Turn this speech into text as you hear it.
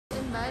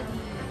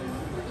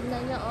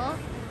Tingnan nyo, oh.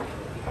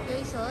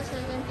 Okay, so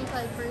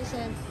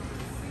 75%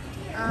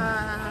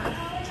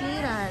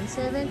 clearance,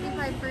 75%.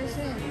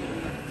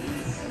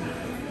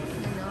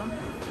 Ano?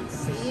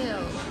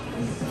 Sale.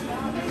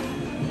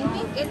 I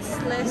think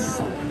it's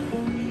less.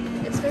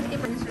 It's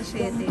 50%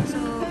 sa 7.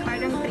 So,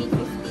 parang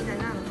 350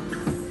 na lang.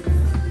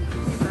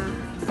 Diba?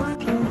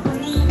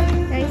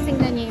 Guys,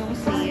 tingnan nyo yung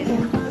sale.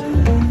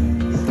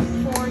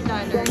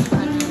 $4.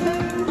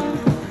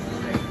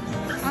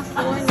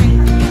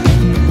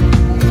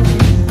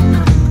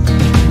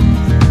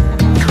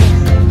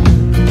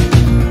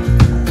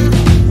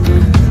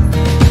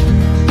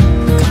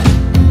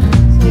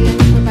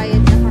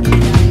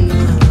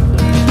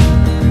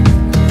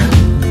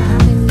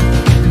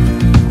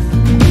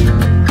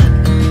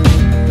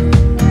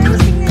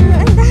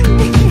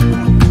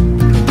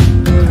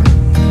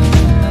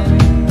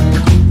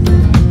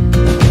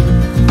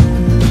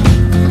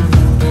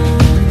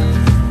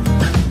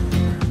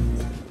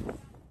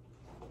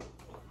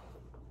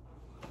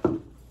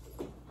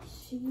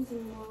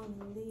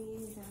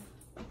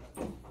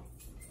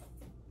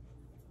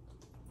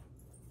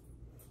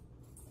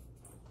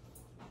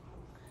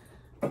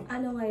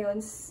 Ano ngayon?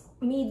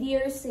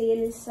 Mid-year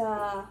sale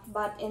sa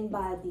Bath and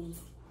Body.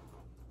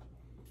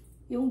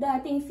 Yung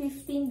dating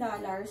 $15,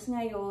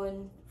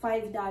 ngayon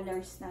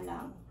 $5 na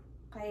lang.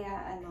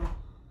 Kaya ano,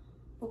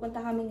 pupunta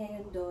kami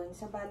ngayon doon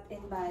sa Bath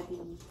and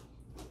Body.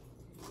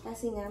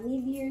 Kasi nga,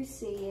 mid-year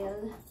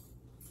sale.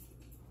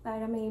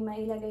 Para may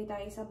mailagay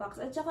tayo sa box.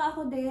 At saka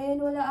ako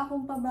din, wala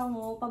akong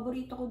pabango.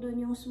 Paborito ko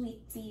doon yung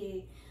sweet tea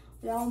eh.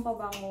 Wala akong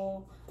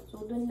pabango.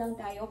 So, doon lang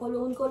tayo.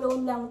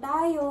 Cologne lang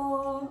tayo.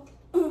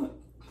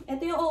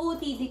 Ito yung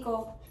OOTD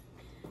ko.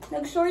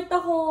 Nag-short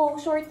ako.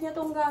 Short niya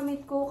tong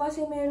gamit ko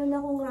kasi meron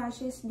akong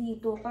rashes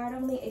dito.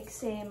 Parang may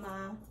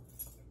eczema.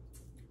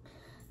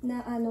 Na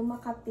ano,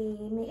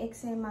 Makati. May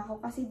eczema ako.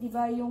 Kasi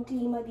diba yung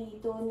klima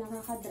dito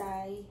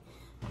nakaka-dry.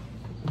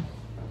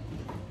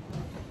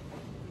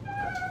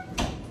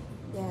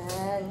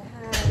 Yan.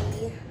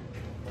 Hi.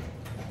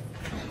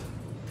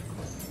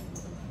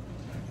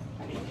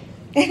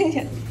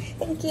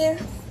 Thank you.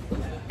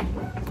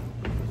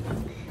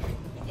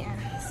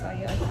 So,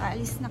 yun.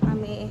 Alis na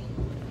kami.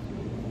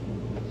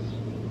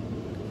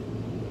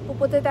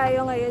 Pupunta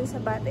tayo ngayon sa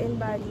Bath and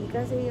Body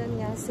kasi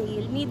yun nga,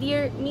 sale.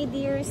 Mid-year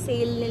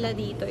sale nila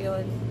dito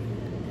yun.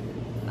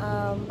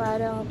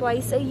 Parang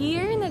twice a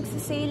year,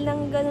 nagsisale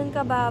ng ganun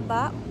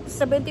kababa.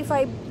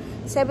 75%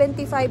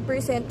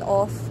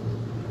 off.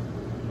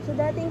 So,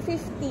 dating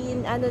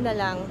 15, ano na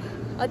lang.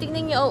 O,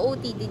 tingnan nyo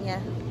OOTD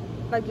niya.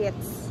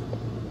 Bagets.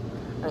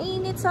 Ang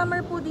init,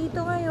 summer po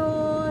dito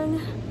ngayon.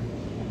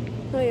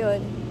 So,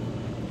 yun.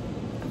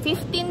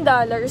 $15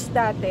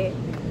 dati.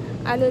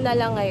 Ano na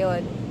lang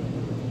ngayon?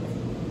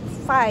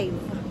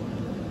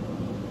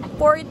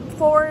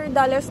 $4.95.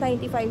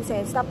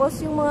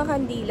 Tapos yung mga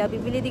kandila,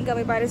 bibili din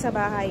kami para sa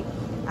bahay.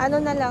 Ano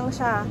na lang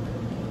siya?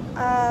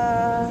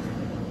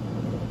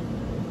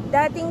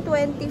 Dating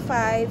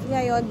 25,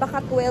 ngayon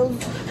baka $12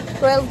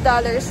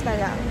 na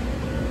lang.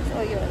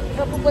 So yun.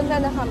 So pupunta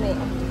na kami.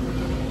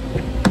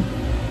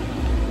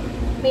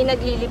 May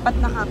naglilipat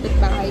na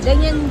kapitbahay.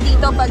 Ganyan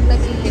dito pag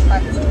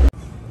naglilipat.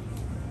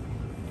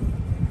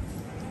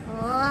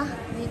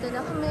 Dito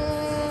na kami.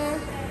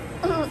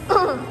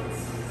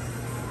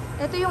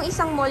 Ito yung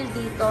isang mall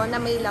dito na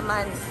may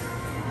laman.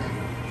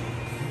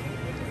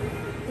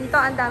 Dito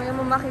ang dami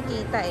mo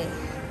makikita eh.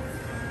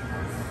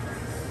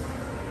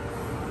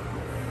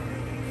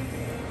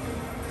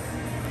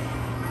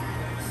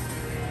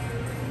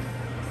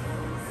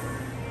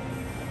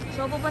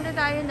 So pupunta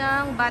tayo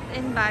ng Bath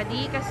and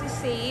Body kasi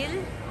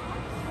sale.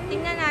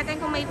 Tingnan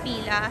natin kung may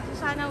pila. So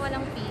sana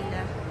walang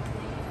pila.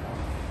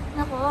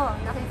 Nako,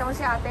 nakita ko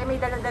si ate,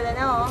 may dala-dala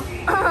na oh.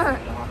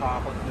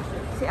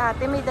 Si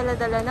ate may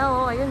dala-dala na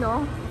oh, ayun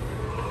oh.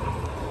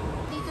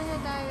 Dito na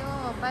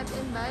tayo, Bath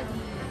and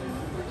Body.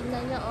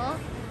 Tingnan nyo oh.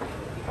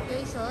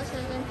 Okay, so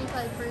 75%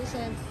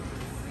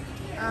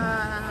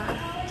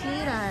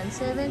 clearance,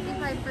 75%.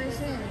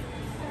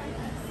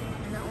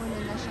 Nauna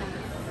na siya.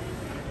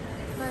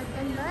 Bath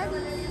and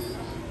Body.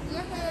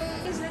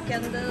 Yay! Here's the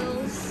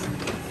candles.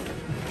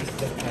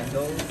 The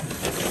candles.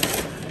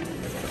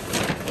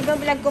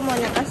 Iba-vlog ko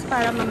muna kasi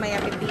para mamaya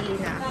pipili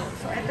na ako.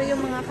 So, ito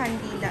yung mga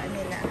kandila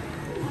nila.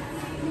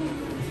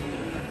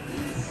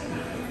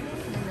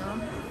 Ano?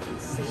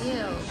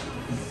 Sale.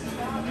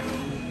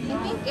 I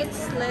think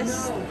it's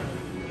less.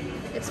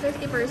 It's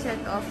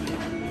 50% off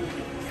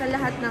sa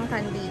lahat ng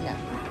kandila.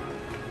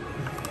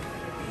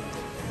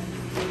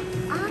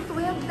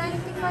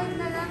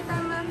 $12.95 na lang.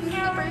 Tama.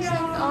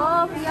 50%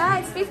 off. Yeah,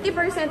 it's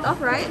 50% off,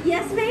 right?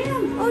 Yes,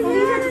 ma'am. Oh,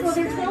 yes. Well,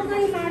 they're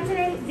 $12.95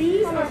 today.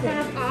 These are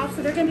half off,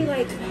 so they're going to be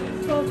like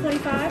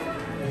 $12.25.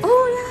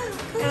 Oh, yeah.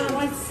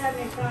 Like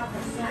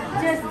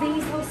 75%. Just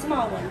these little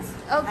small ones.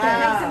 Okay.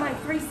 Makes them like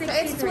 $3.63. So,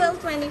 it's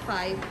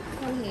 $12.25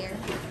 from here.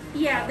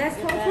 Yeah, that's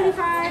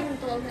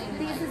 $12.25.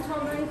 $12.95. These is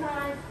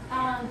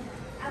 $12.95.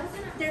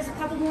 There's a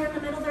couple more in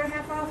the middle that are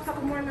half off. A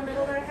couple more in the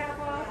middle that are half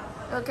off.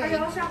 Okay. Are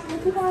y'all shopping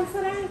with coupons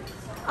today?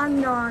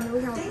 No, we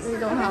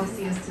don't have.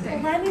 Okay.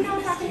 Well, let me know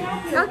if I can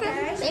help you.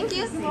 Okay, thank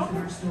you.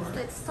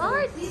 Let's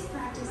start.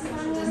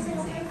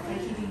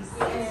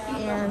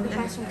 And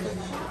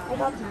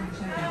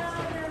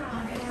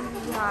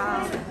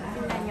wow,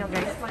 tingnan nyo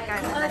guys,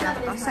 magkano na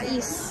lang to sa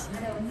is.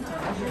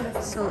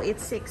 So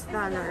it's $6.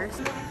 $4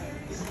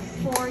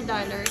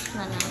 na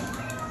lang.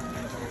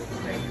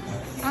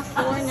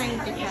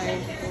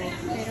 $4.95 po.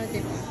 Pero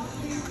diba,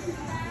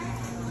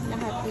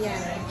 lahat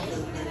yan.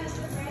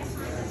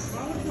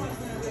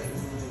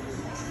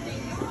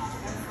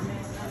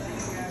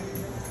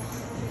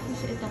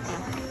 Kasi ito pa.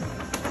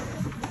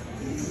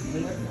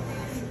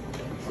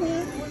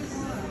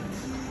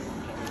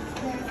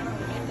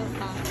 Ito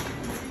pa.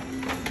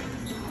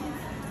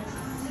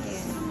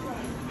 Ayan.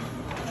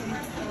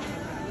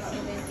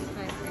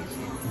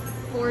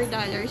 75%.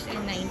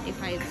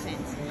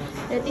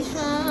 $4.95. Dati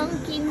siyang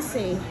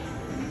 15.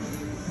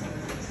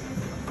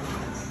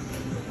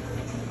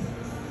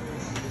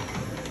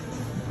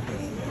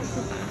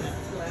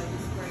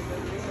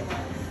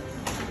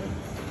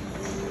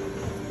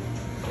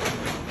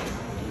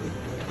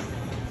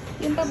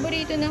 Yung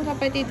paborito ng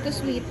kapatid ko,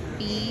 sweet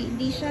pea,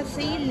 di siya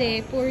sale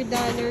eh. $4.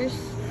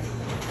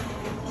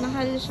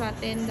 Mahal siya,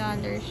 $10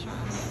 siya.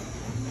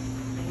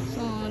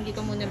 So, hindi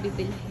ko muna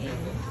bibilhin.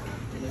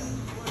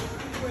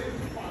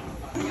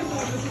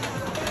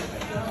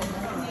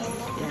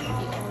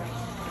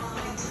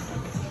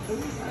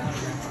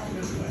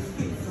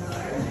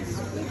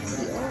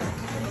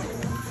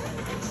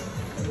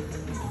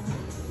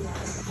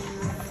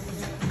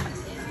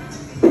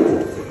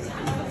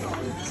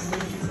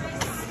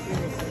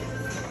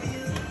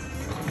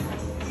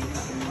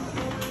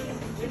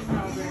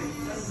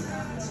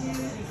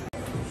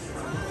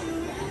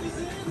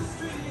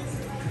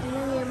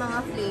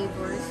 Mga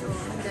flavors, so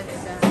ang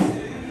ganda.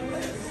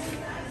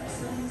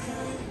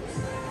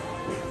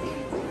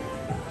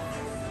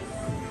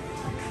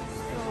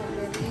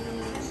 Strawberry,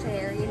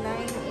 cherry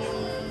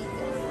limeade.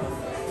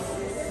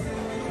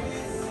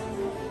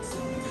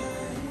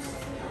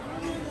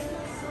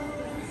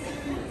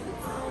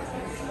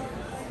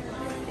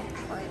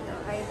 Oh, ito,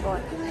 I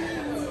bought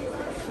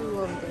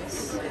 2 of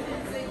this.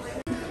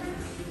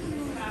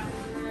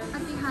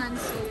 Atihan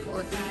soap,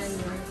 o tingnan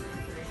nyo.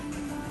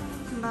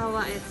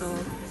 Bawa ito.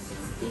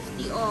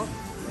 50 off.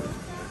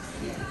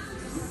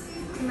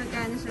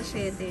 Magkano sa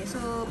 7?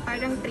 So,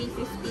 parang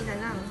 350 na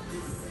lang.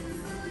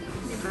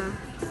 Diba?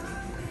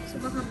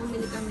 So, baka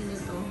bumili kami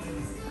nito.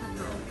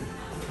 Ito.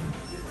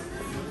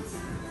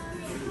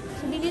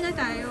 So, bili na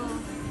tayo.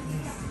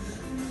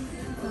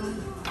 Ito.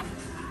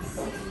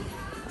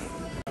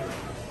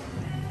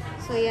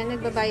 So, yan.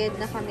 Nagbabayad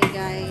na kami,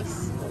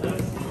 guys.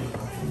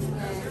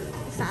 Yan.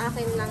 Sa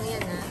akin lang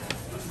yan, ha.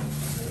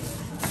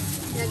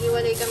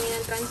 Nagiwalay kami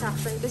ng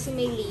transaction kasi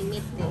may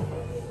limit eh.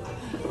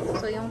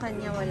 So, yung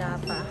kanya wala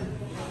pa.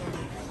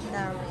 Ayan.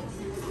 Dami.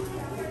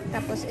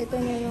 Tapos, ito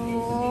na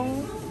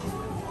yung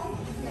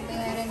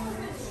nabayaran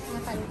na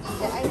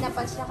kantila. Ay,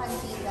 napasya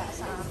kantila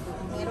sa akin.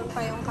 Meron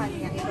pa yung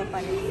kanya. Ito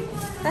pa rin.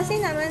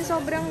 Kasi naman,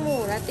 sobrang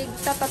mura.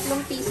 Tigta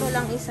 3 piso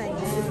lang isa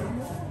niya.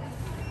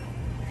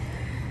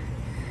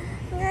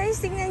 Guys,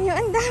 tingnan nyo.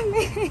 Ang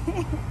dami.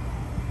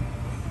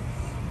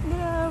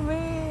 Grabe.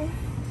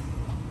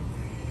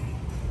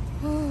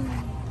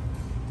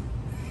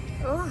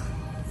 Oh.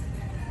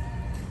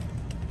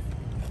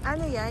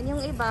 Ano yan?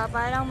 Yung iba,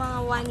 parang mga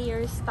 1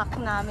 year stock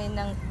namin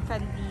ng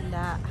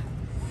kandila.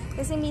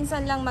 Kasi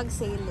minsan lang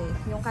mag-sale eh,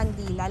 yung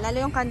kandila.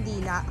 Lalo yung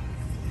kandila.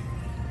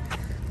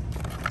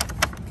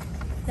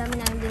 Dami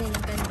namin din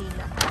yung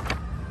kandila.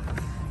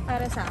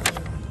 Para sa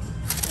amin.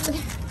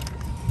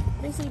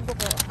 Resibo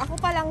ko. Ako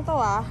pa lang to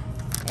ah.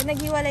 Eh,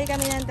 naghiwalay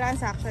kami ng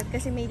transaction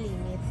kasi may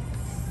limit.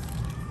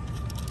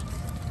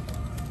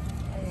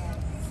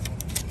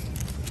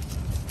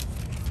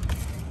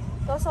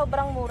 So,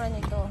 sobrang mura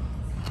nito.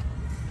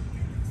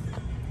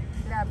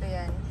 Grabe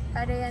yan.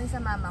 Para yan sa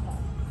mama ko.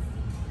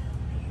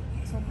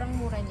 Sobrang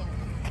mura niya.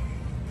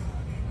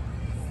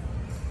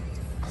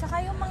 Saka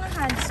yung mga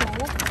hand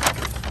soap.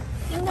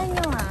 Tingnan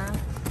nyo ha.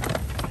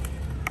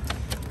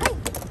 Ay!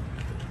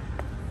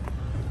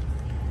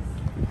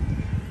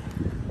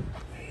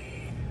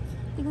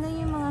 Tingnan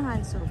nyo yung mga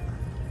hand soap.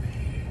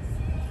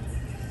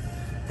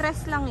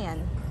 3 lang yan.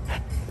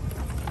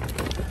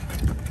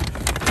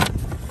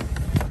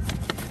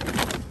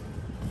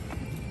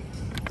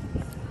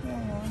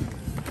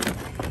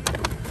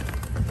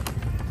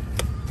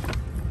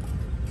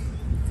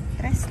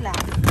 Lang.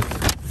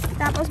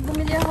 Tapos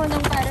bumili ako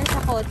ng para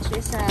sa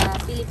kotse sa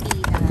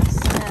Pilipinas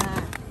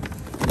na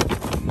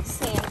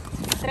scent.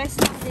 3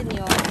 lang din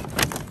yun.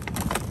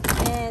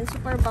 And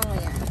super bango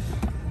yan.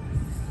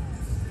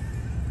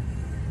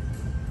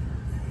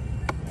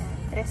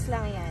 3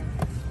 lang yan.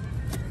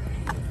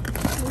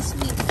 Yung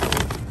sweet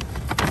pea.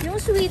 Yung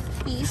sweet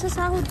pea, sa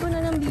sahod ko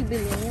na lang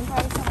bibili. Yung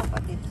para sa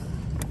kapatid.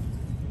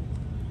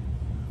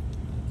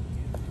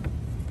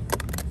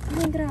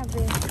 Ay, grabe.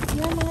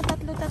 Yan, mga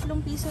 3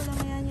 piso lang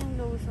yan yung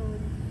lotion.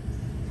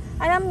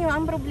 Alam nyo,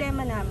 ang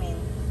problema namin,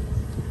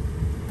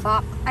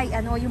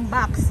 yung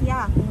box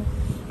niya.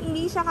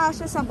 Hindi siya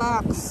kasya sa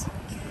box.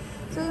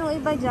 So yung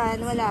iba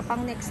dyan, wala,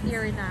 pang next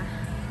year na.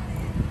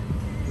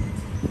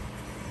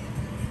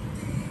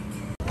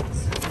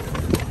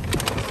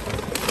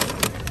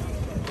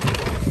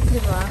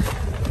 Diba?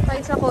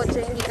 Kahit sa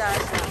kotse, hindi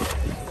kasya.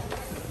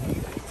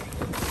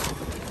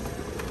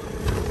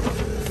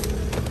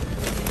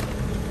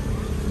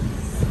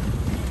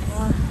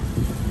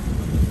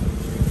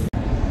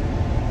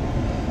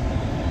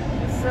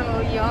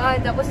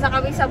 Yun, tapos na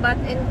kami sa Bath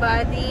and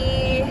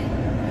Body.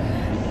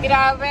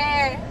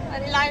 Grabe,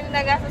 ang laki na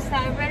nagastos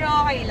namin, pero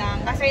okay lang.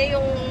 Kasi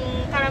yung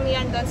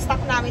karamihan doon, stock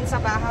namin sa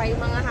bahay,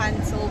 yung mga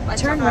hand soap at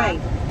turn saka,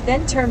 right,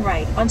 then turn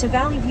right onto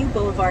Valley View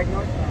Boulevard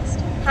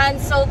Northwest. Hand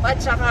soap at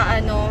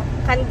saka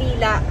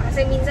kandila.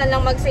 Kasi minsan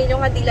lang mag-sale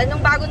yung kandila. Nung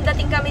bagong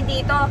dating kami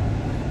dito,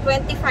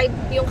 25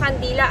 yung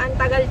kandila.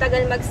 Ang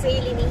tagal-tagal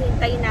mag-sale,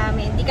 inihintay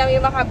namin. Hindi kami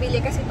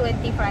makabili kasi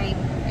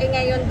 25. Eh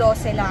ngayon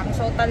 12 lang.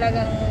 So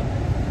talagang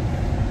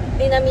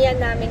dinamihan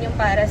namin yung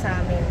para sa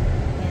amin.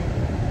 Yan.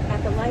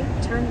 At the light,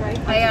 turn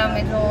right. Kaya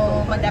medyo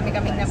madami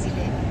kaming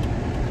nabili.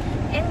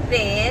 And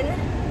then,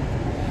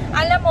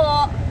 alam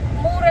mo,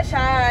 mura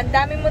siya. Ang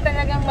dami mo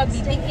talagang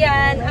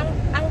mabibigyan.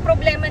 Ang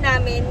problema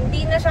namin,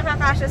 hindi na siya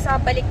kakasya sa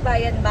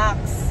balikbayan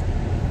box.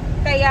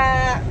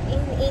 Kaya,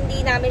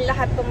 hindi namin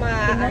lahat ito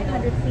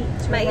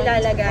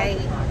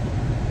mailalagay.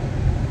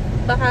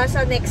 Baka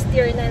sa next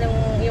year na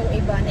yung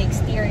iba,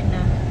 next year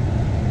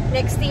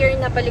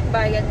na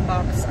balikbayan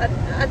box.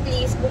 At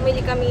least,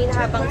 bumili kami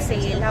habang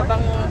sale,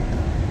 habang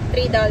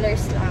 $3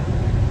 lang.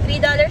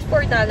 $3,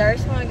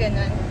 $4, mga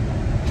ganun.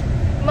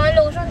 Mga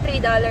lotion,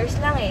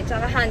 $3 lang eh.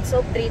 Tsaka hand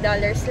soap, $3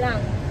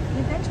 lang.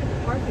 You entered the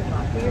parking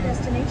lot for your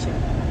destination.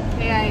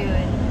 Kaya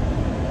yun.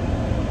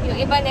 Yung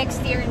iba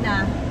next year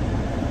na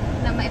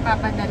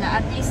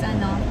maipapadala. At least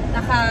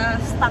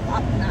naka-stock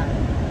up na.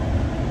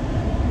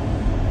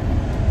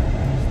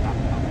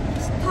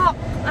 Stock?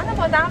 Ano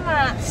po,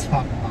 tama?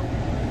 Stock up.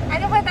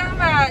 Ano ba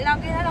tama?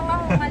 Lagi na lang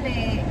ako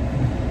mali.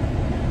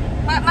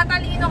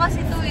 Matalino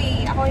kasi to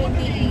eh. Ako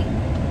hindi eh.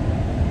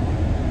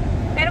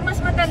 Pero mas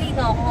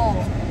matalino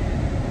ako.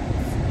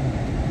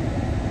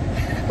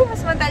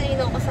 Mas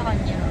matalino ako sa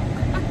kanya.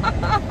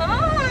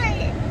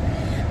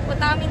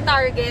 Punta kaming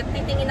Target.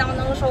 Titingin ako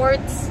ng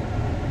shorts.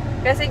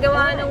 Kasi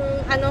gawa nung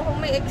kung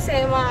may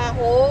eczema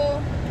ako.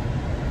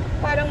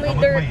 Parang may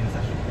dirt.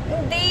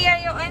 Hindi.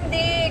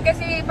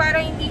 Kasi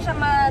parang hindi siya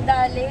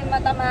madali,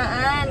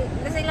 matamaan.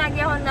 Kasi lagi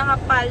ako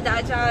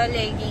nakapalda at saka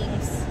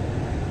leggings.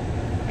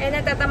 Eh,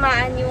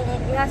 natatamaan yung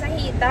nasa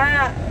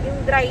hita.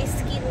 Yung dry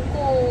skin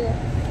ko.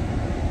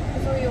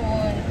 So,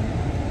 yun.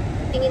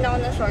 Tingin ako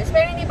ng shorts.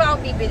 Pero hindi pa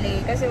ako bibili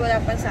kasi wala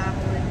pa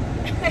sahod.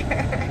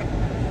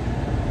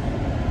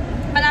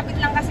 Malapit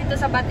lang kasi ito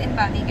sa Bath and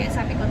Body. Kaya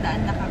sabi ko,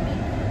 daan na kami.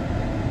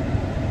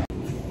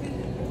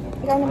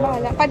 Ikaw na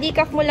bahala.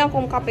 Padikaf mo lang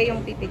kung kape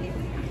yung pipili.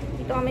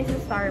 Dito kami sa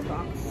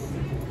Starbucks.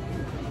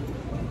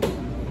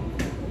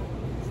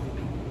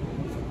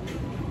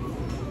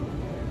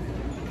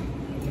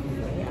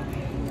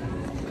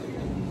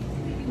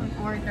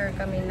 Mag-order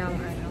kami ng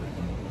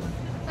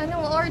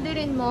Anong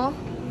orderin mo?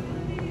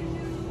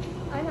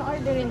 Anong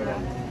orderin mo?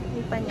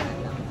 Hindi pa niya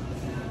alam.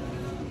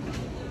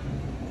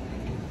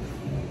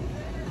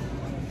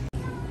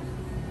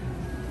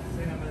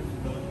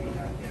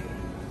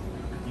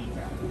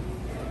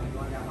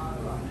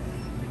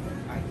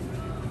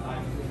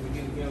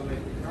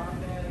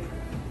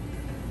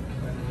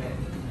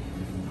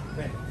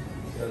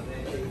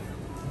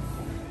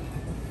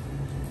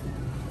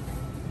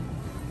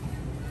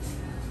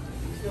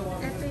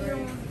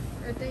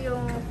 Ito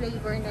yung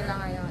flavor nila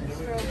ngayon.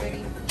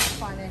 Strawberry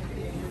funnel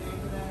cream.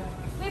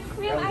 Whipped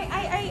cream,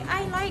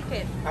 I like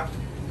it. Huh?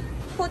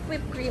 Put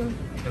whipped cream.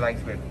 He likes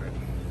whipped cream.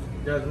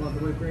 You guys want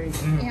the whipped cream?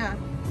 Yeah.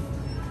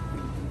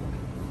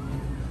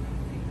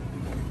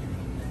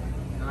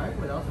 Alright,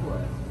 what else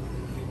was?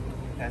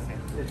 That's it.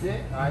 That's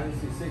it? Alright, let's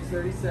do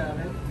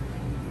 637. I'm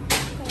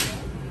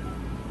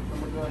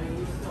gonna go ahead and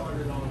get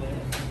started on that.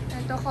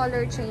 Ito,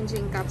 color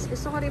changing cups.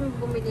 Gusto ko rin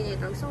bumili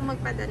nito. Gusto ko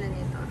magpadala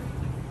nito.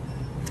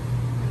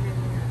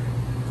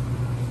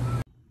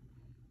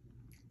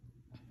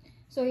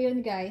 So,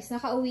 yun guys.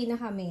 Nakauwi na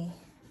kami.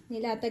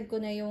 Nilatag ko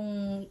na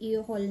yung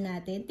i-haul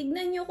natin.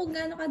 Tignan nyo kung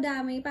gaano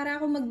kadami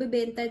para ako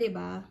magbebenta, ba?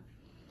 Diba?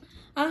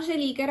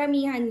 Actually,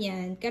 karamihan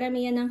yan.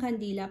 Karamihan ng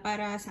kandila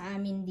para sa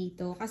amin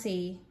dito.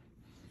 Kasi,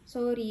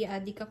 sorry,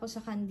 adik ako sa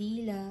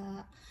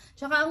kandila.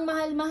 Tsaka, ang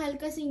mahal-mahal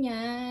kasi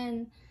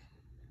niyan.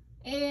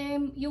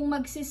 Yung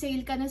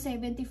magsisale ka na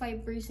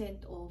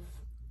 75% off.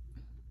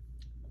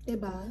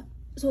 Diba?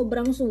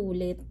 Sobrang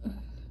sulit.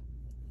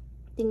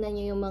 Tingnan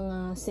nyo yung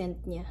mga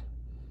scent niya.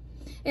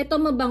 Ito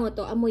mabango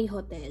to, amoy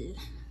hotel.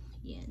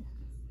 Yan.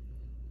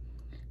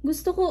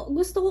 Gusto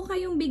ko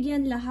kayong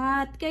bigyan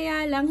lahat.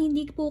 Kaya lang,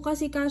 hindi po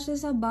kasi kasya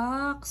sa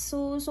box.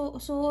 So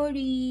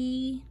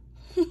sorry.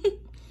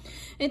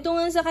 Ito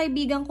nga sa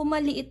kaibigan ko,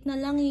 maliit na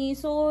lang eh.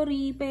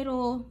 Sorry,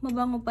 pero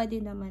mabango pa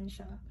din naman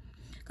siya.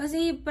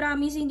 Kasi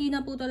promise, hindi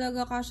na po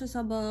talaga kasya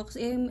sa box.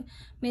 Eh,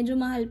 medyo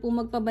mahal po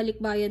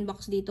magpabalik bayan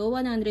box dito.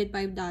 $105.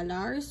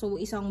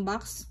 So, isang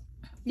box,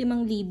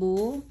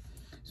 5,000.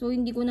 So,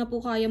 hindi ko na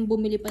po kayang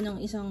bumili pa ng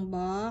isang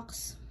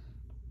box.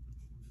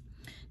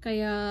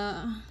 Kaya,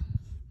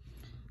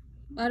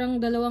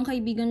 parang 2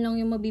 kaibigan lang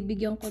yung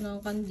mabibigyan ko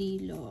ng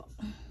kandila.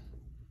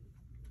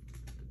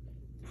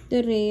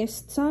 The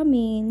rest, sa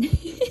amin.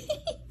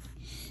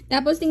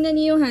 Tapos, tingnan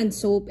niyo yung hand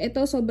soap.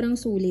 Ito, sobrang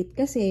sulit.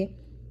 Kasi,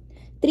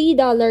 $3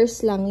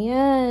 lang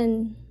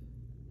yan.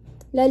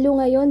 Lalo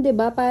ngayon, 'di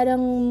ba?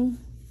 Parang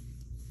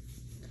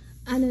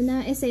ano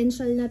na,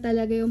 essential na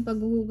talaga yung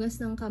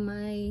paghuhugas ng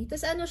kamay.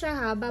 Tapos ano siya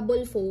ha,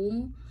 bubble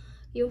foam.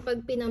 Yung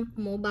pag pinump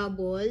mo,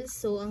 bubbles.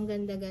 So, ang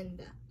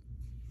ganda-ganda.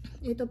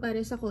 Ito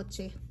para sa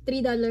kotse.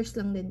 $3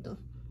 lang din to.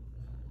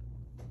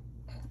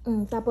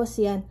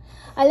 Tapos yan.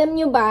 Alam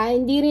nyo ba,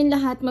 hindi rin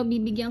lahat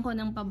mabibigyan ko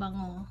ng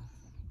pabango.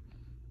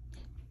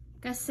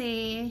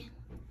 Kasi,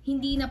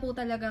 hindi na po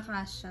talaga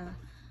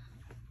kasya.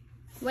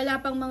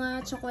 Wala pang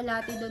mga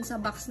tsokolate doon sa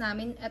box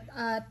namin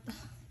at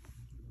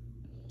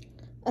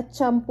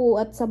shampoo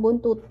at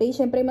sabon,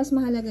 toothpaste. Syempre mas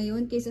mahalaga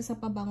 'yun kaysa sa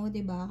pabango,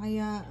 'di ba?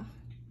 Kaya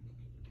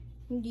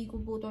hindi ko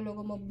po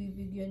talaga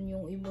magbibigyan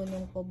yung iba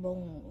ng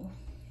pabango.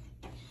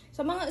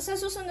 Sa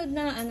susunod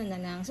na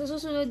sa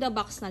susunod na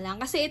box na lang.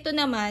 Kasi ito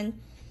naman,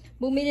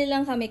 bumili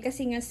lang kami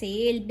kasi nga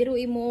sale.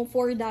 Biruin mo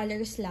 $4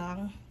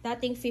 lang,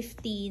 dating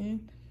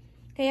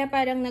 15. Kaya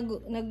parang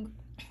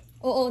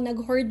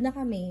nag-hoard na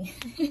kami.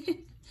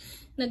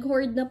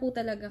 Nag-hoard na po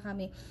talaga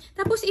kami.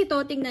 Tapos ito,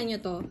 tingnan nyo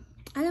to.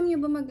 Alam nyo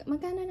ba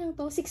magkano lang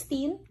to?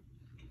 16?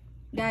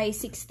 Guys,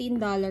 $16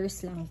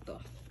 lang to.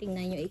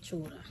 Tingnan nyo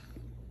itsura.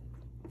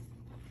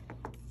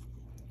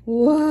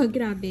 Wow,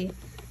 grabe.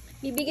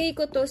 Bibigay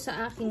ko to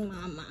sa aking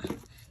mama.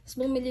 Tapos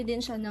bumili din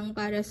siya ng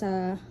para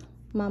sa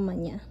mama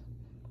niya.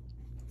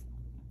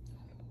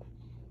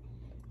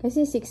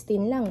 Kasi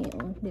 16 lang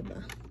yun,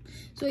 diba?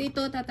 So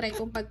ito, tatry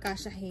kong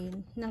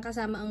pagkasyahin ng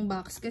kasama ang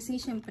box. Kasi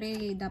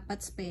syempre, dapat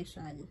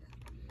special.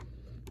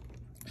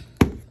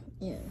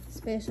 Yeah,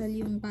 special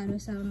yung para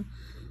sa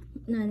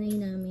nanay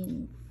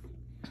namin.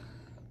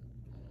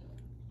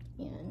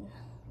 Yan.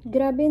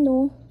 Grabe,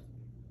 no?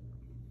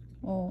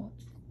 Oh.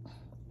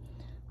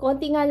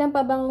 Konti nga lang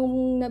pa bang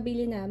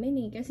nabili namin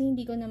eh. Kasi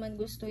hindi ko naman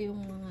gusto yung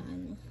mga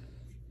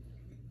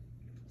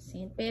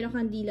pero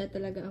kandila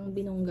talaga ang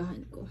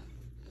binonggahan ko.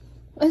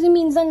 Kasi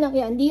minsan lang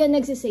yan. Hindi yan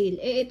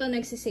nagsisale. Eh, ito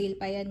nagsisale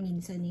pa yan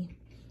minsan eh.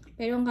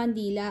 Pero ang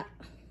kandila,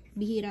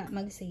 bihira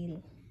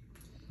mag-sale.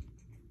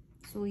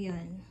 So,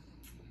 yan.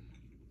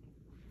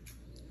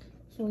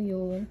 So,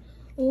 yun.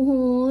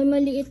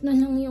 Maliit na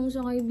lang yung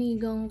sa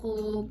kaibigan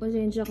ko.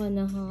 Pasensya ka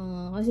na ha.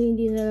 Kasi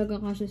hindi talaga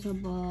kasya sa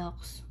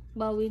box.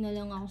 Bawi na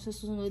lang ako sa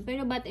susunod.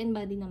 Pero Bath and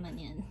Body naman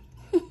yan.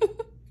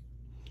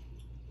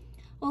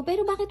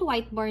 Pero bakit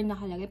white bar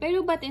nakalagay?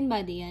 Pero Bath and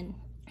Body yan.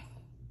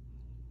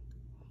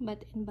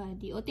 Bath and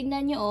Body.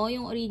 Tingnan nyo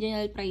yung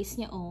original price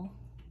niya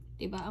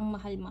diba? Ang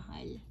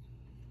mahal-mahal.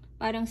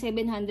 Parang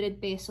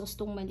 700 pesos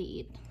tong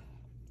maliit.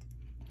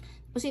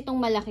 Tapos itong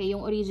malaki,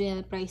 yung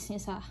original price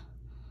niya sa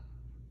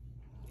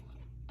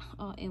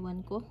ewan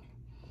ko.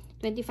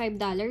 $25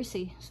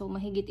 eh. So,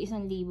 mahigit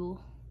 1,000.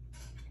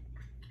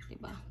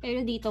 Diba?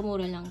 Pero dito,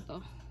 mura lang to.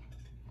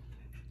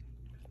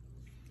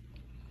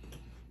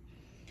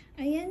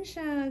 Ayan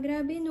siya.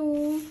 Grabe,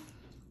 no?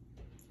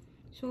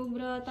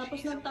 Sobra.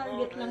 Tapos,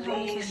 nag-target lang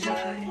kami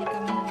sa dito. Hindi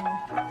kami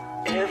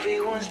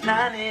Everyone's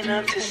lining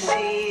up to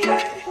see her.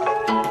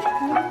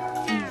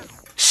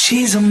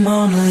 She's a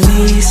Mona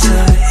Lisa.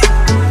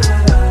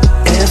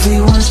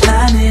 Everyone's